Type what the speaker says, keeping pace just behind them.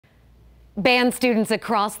Band students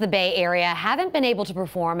across the Bay Area haven't been able to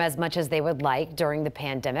perform as much as they would like during the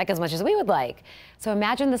pandemic, as much as we would like. So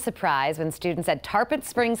imagine the surprise when students at Tarpon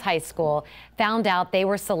Springs High School found out they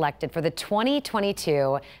were selected for the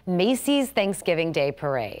 2022 Macy's Thanksgiving Day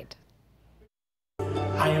Parade.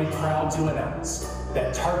 I am proud to announce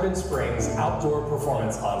that Tarpon Springs Outdoor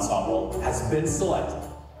Performance Ensemble has been selected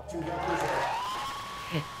to represent.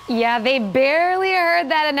 Yeah, they barely heard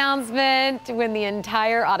that announcement when the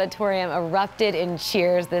entire auditorium erupted in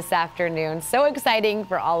cheers this afternoon. So exciting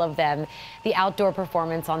for all of them. The Outdoor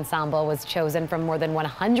Performance Ensemble was chosen from more than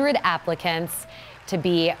 100 applicants to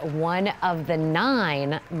be one of the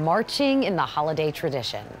 9 marching in the holiday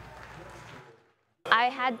tradition. I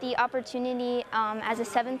had the opportunity as a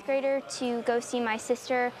 7th grader to go see my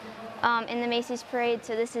sister in the Macy's parade,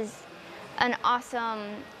 so this is an awesome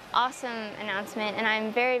announcement, and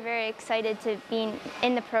I'm very, very excited to be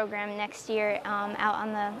in the program next year out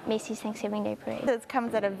on the Macy's Thanksgiving Day Parade. This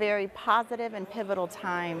comes at a very positive and pivotal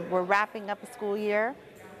time. We're wrapping up a school year,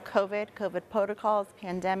 COVID protocols,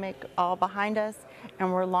 pandemic, all behind us,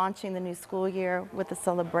 and we're launching the new school year with a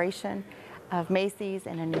celebration of Macy's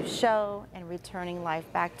and a new show and returning life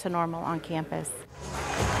back to normal on campus.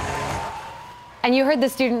 And you heard the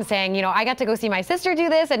student saying, you know, I got to go see my sister do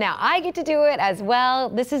this, and now I get to do it as well.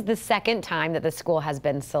 This is the 2nd time that the school has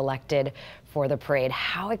been selected for the parade.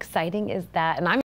 How exciting is that? And I'm